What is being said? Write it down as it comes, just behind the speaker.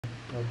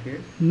Okay.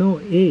 No,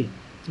 A,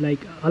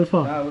 like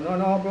Alpha.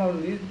 No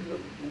problem.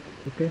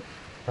 Okay.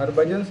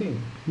 Harbhajan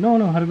Singh. No,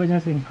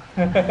 Harbhajan Singh.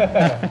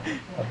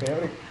 Okay,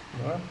 every.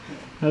 No?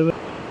 Harbhajan.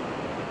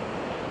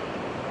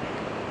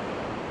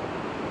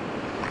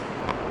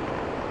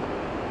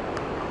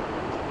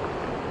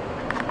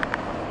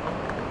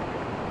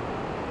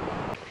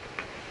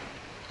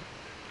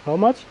 How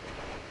much?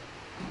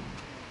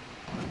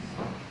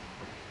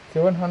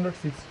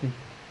 760.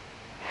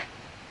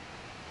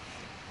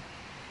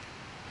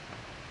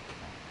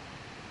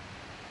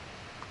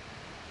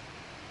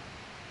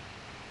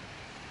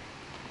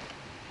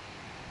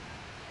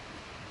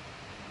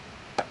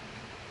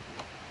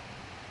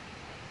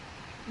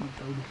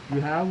 You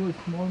have a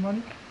small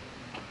money?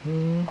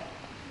 Hmm.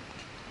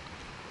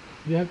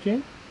 You have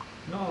change?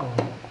 No.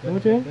 No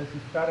change? Just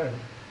started.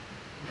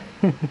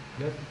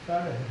 Just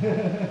started.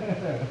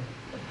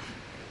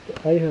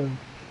 I have.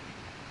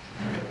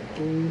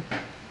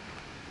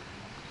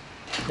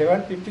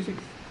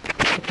 756.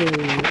 Okay.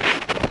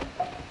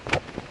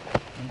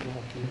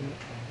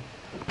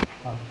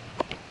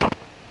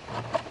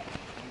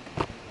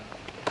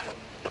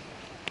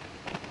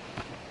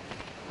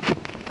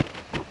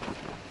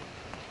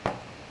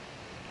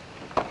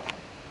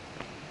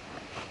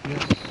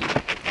 Yes.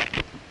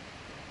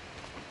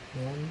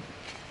 1,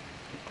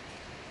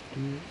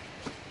 2,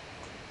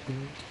 3,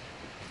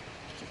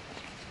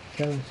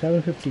 7.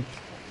 750.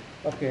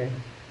 Okay.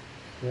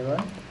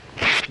 7.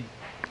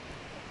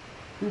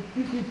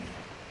 56.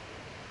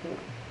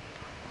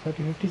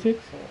 56.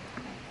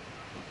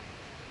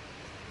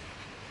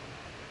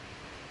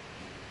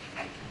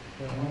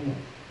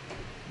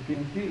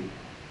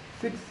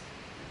 56.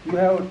 You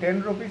have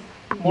 10 rupees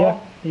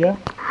more? Yeah. Yeah.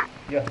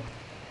 Yes.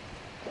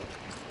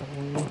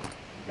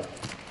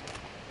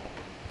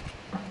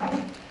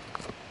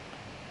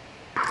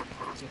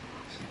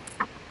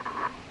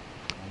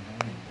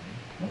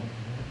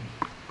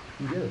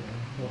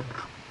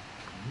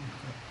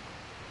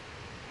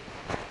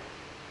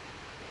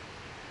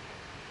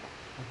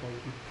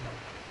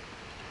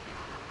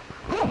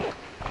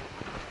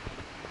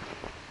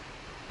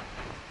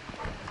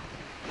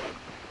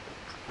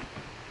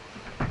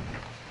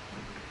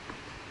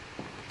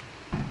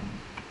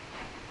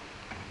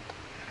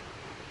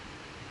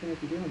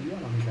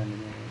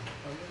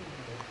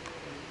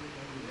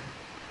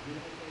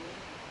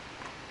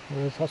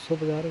 मैं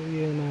 750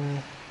 रुपये मैं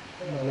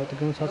मतलब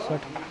तकरीबन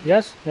 760.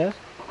 Yes.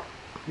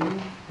 You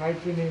write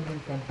the name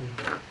and country.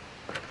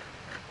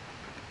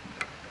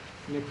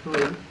 Next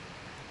one.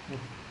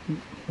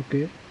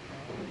 Okay.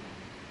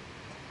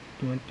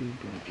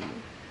 2020.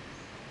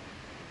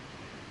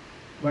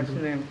 What's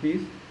your name,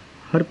 please?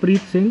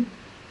 Harpreet Singh.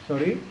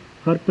 Sorry.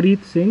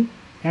 Harpreet Singh.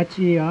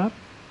 HAR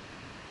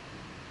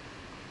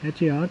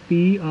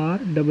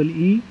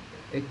PREE.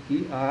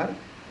 H-E-R.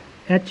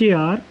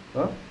 HAR.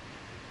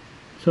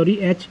 Sorry,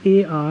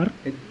 HAR.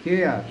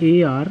 H-K-R.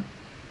 AR.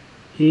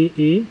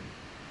 AA.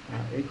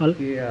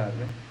 H-K-R.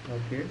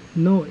 Okay.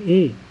 No,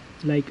 A,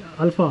 like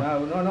Alpha.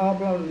 No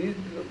problem.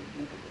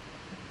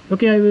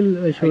 Okay, I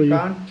will show you. I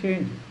can't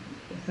change.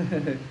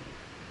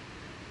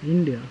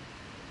 India.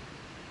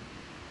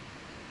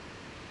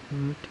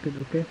 Ticket,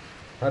 okay.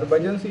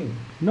 Harbhajan Singh.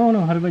 No,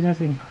 Harbhajan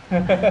Singh.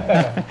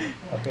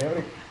 Okay,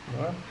 every.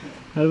 No?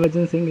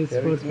 Harbhajan Singh is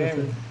There sports is name.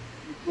 person.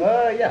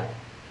 Yeah.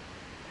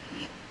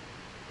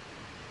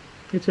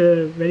 It's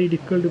very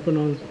difficult to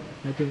pronounce,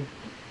 I think.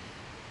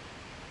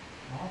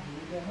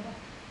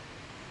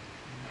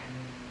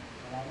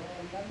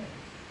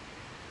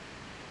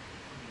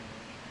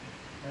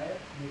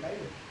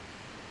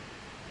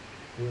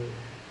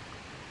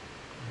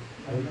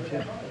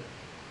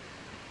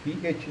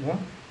 P-H, no?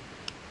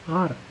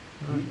 R.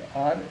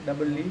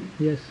 R-E-E?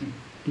 Yes,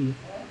 T.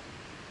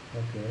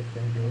 Okay,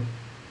 thank you.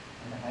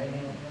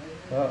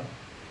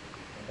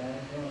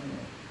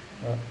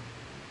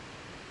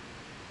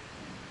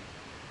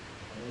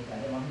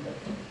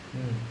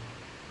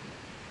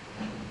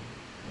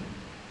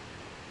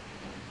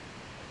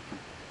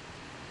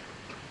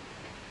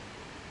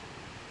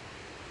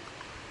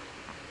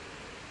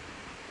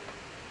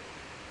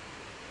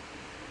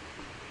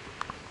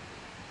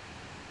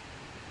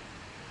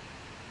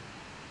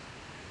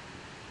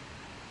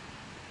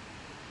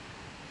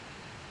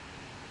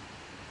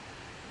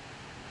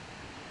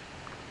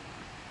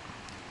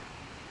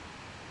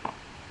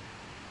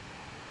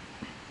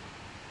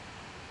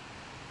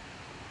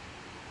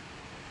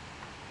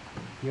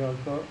 You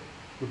also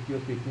put your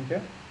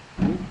signature.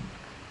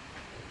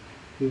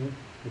 Here,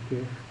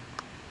 okay.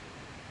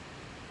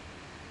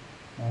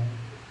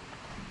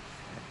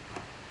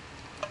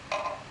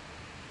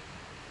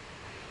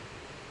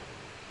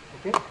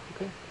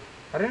 Okay.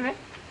 Are you?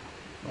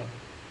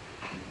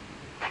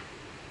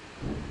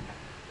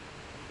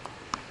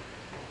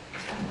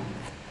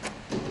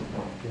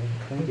 Okay,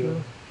 thank you.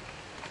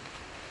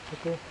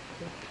 Okay.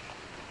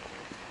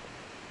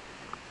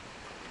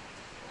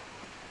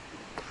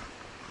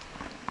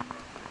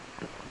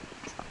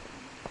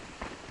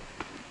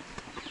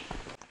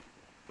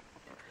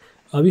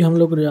 अभी हम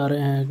लोग जा रहे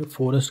हैं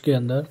forest के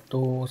अंदर।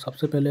 तो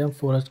सबसे पहले हम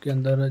फॉरेस्ट के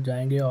अंदर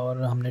जाएंगे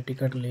और हमने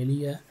टिकट ले ली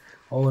है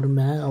और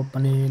मैं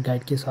अपने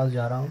गाइड के साथ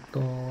जा रहा हूँ। तो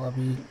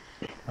अभी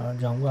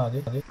जाऊँगा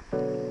आगे आगे।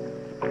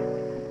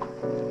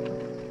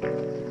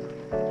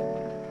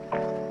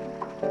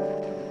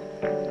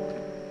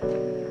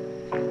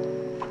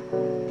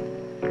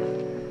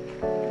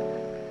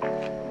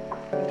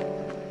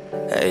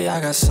 Hey,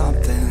 I got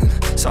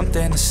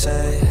something to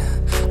say.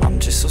 I'm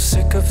just so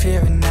sick of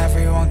hearing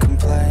everyone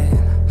complain.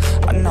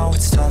 I know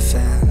it's tough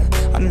and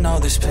I know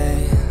there's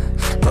pain,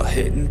 but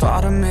hitting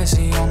bottom is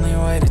the only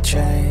way to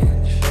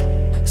change.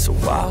 So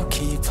I'll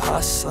keep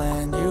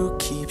hustling, you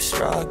keep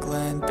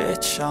struggling.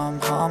 Bitch, I'm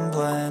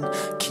humbling,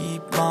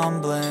 keep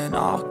mumbling.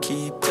 I'll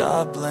keep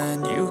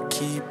doubling, you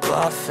keep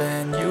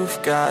bluffing. You've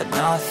got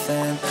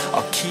nothing,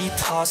 I'll keep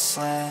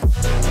hustling.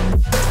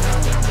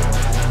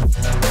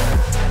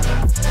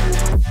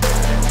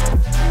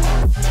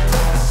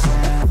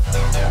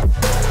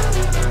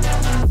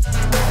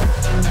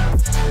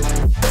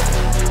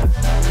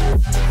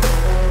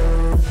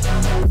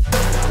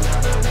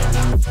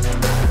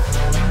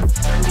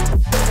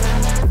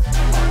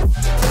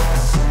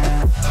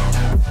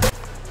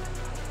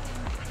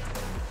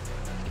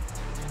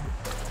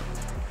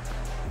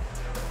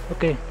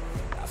 Okay.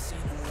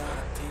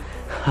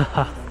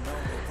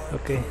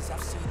 Okay.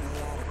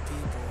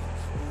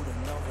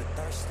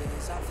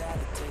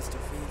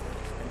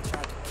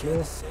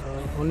 No,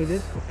 only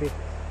this? Okay.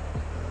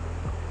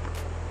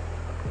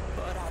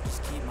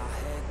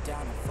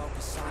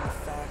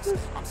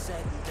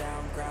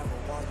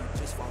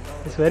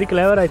 It's very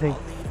clever, I think.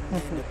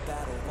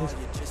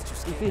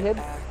 You see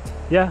head?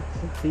 Yeah,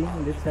 see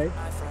on this side.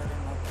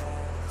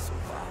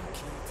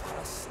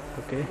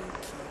 Okay.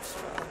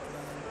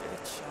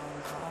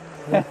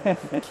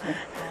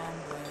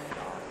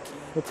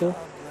 Okay.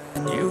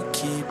 You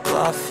keep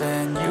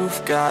bluffing,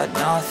 you've got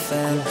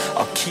nothing.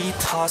 I'll keep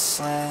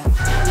hustling.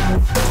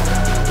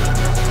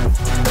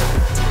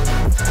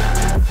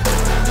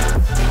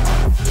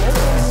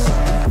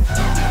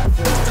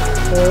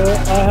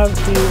 I have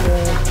seen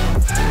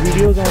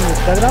videos on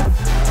Instagram.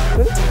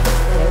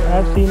 I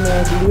have seen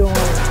a video on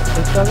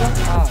Instagram,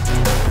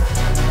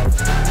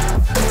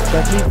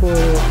 especially for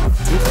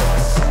this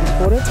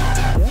forest.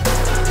 Yeah,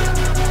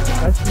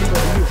 I've seen the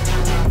video.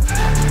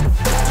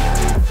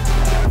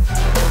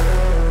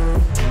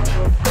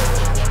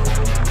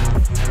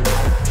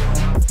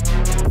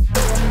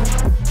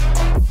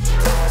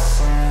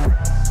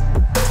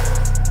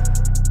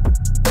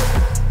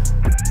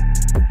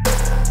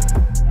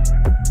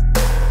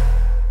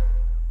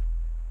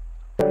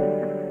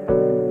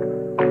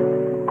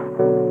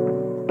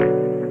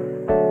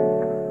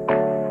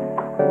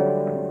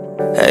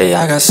 Hey,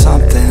 I got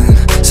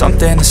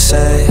something to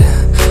say.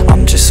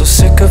 I'm just so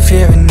sick of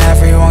hearing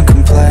everyone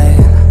complain.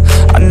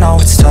 I know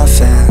it's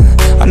tough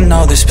and I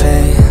know there's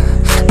pain,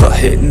 but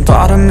hitting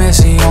bottom is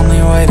the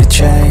only way to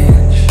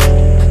change.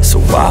 So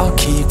I'll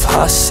keep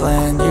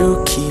hustling,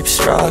 you keep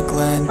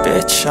struggling.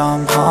 Bitch,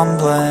 I'm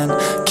humbling,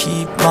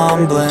 keep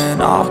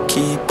mumbling. I'll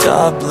keep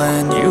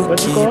doubling, you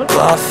keep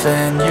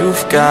bluffing.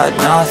 You've got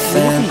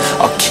nothing,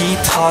 I'll keep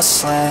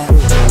hustling.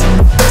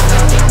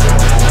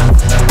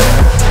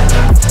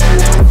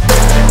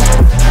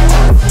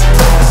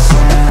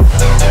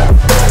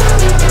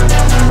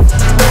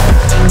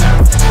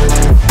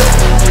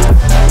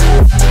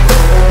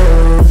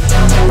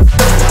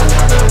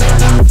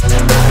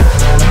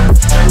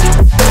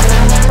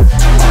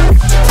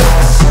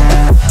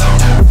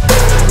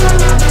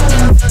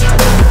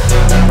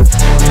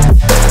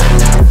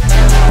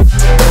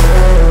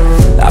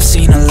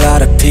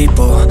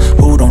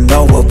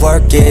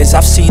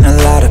 I've seen a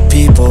lot of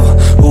people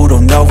who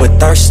don't know what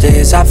thirst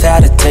is. I've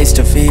had a taste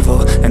of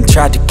evil and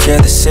tried to cure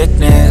the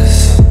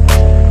sickness,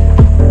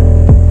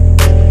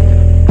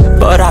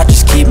 but I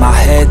just keep my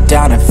head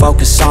down and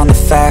focus on the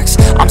facts.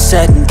 I'm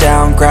setting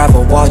down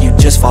gravel while you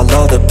just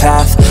follow the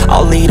path.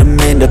 I'll lead them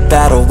into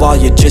battle while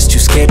you're just too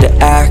scared to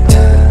act.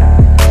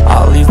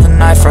 I'll leave the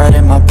knife right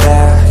in my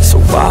back. So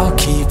I'll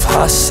keep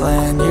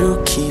hustling,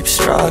 you keep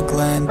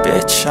struggling.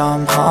 Bitch,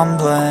 I'm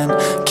humbling,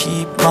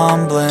 keep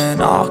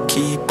mumbling. I'll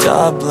keep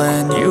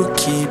doubling, you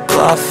keep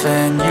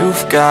bluffing.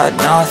 You've got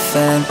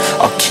nothing,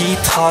 I'll keep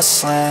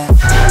hustling.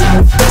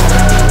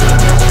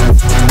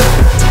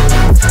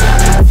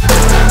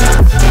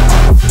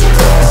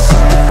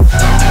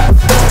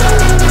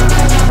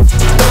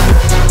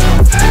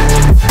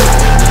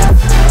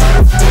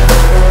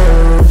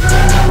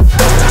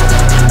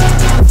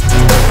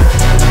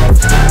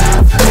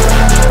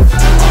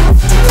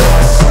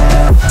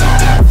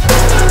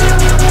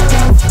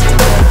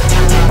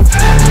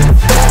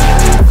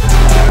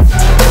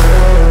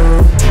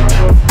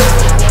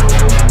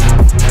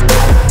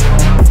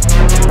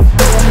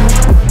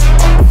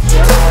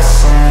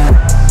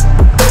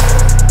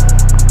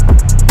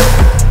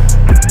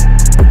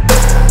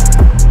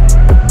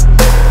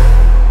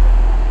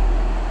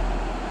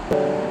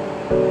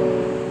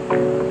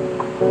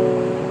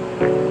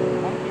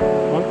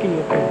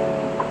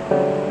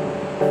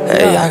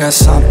 Hey, I got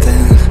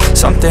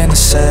something to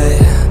say.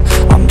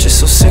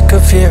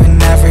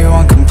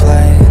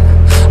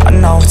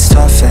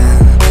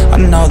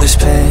 know there's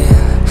pain,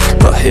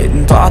 but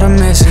hitting bottom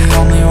is the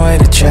only way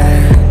to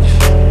change.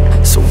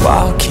 So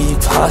I'll keep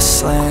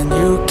hustling,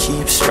 you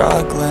keep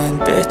struggling.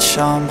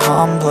 Bitch, I'm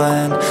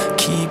humbling,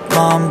 keep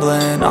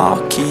mumbling.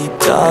 I'll keep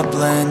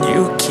doubling,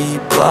 you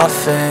keep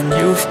bluffing.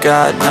 You've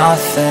got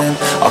nothing,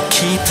 I'll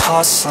keep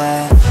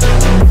hustling.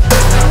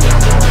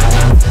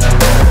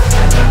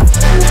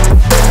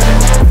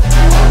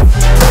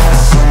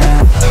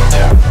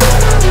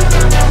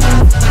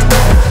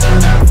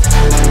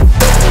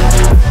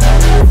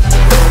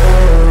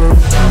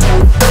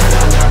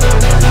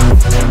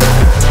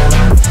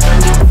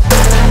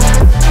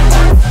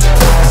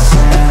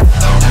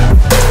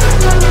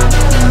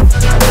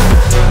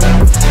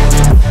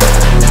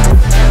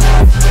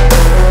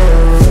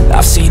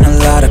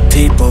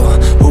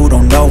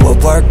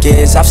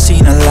 I've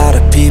seen a lot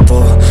of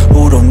people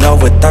who don't know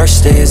what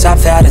thirst is.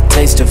 I've had a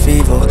taste of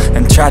evil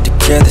and tried to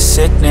cure the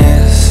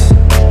sickness,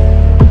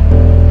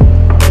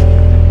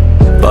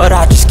 but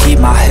I just keep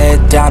my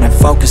head down and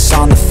focus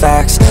on the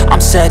facts.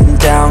 I'm setting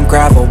down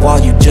gravel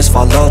while you just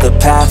follow the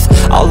path.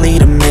 I'll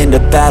lead them into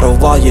battle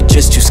while you're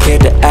just too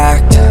scared to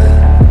act.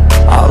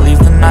 I'll leave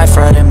the knife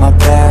right in my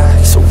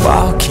back. So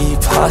I'll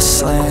keep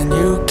hustling,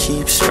 you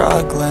keep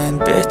struggling.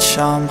 Bitch,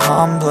 I'm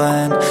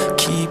humbling,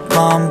 keep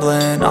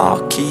mumbling.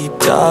 I'll keep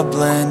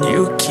doubling,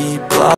 you keep bluffing.